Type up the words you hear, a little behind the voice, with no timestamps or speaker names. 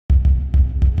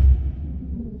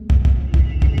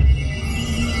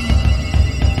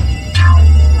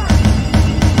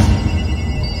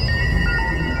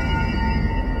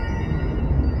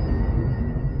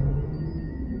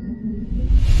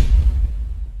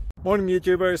Morning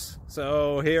YouTubers.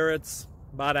 So here it's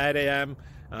about 8 a.m.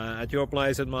 At your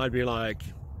place it might be like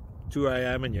 2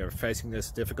 a.m. and you're facing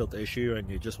this difficult issue and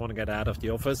you just want to get out of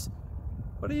the office.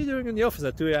 What are you doing in the office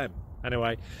at 2 a.m.?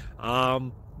 Anyway,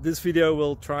 this video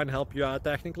will try and help you out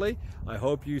technically. I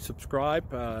hope you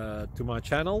subscribe to my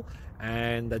channel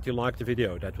and that you like the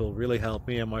video. That will really help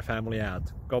me and my family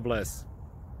out. God bless.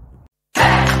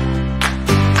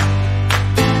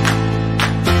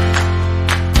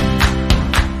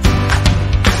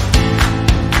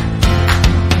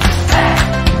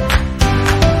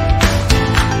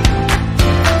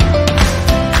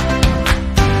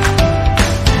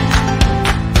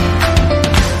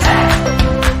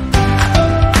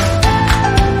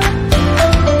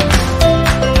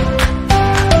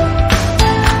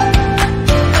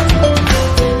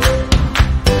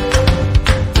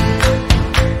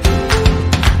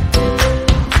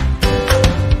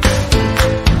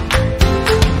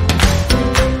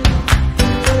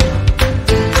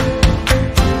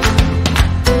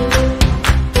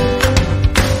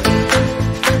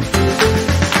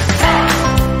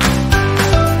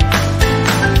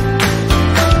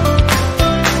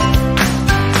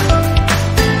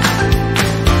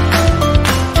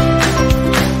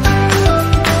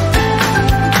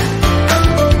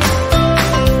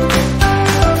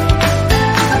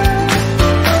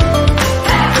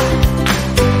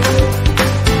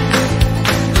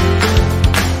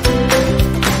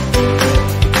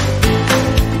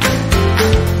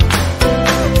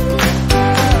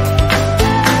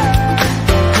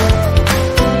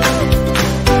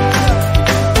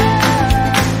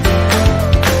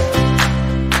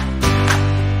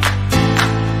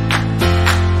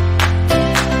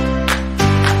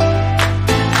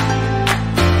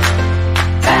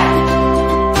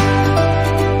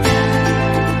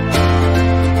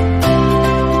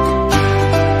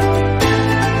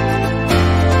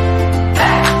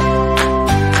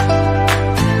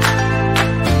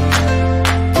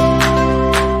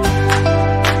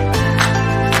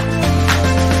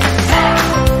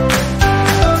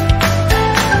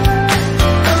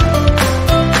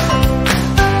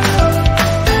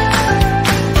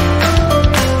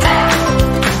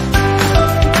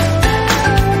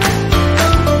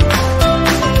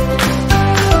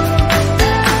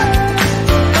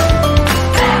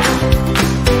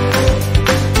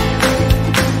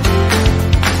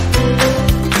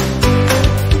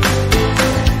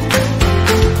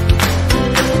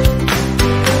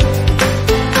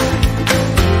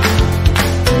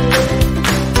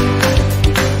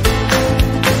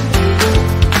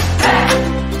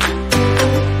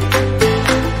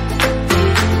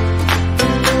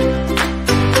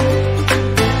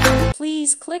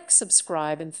 Please click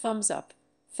subscribe and thumbs up.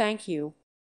 Thank you.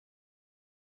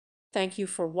 Thank you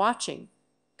for watching.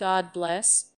 God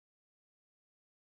bless.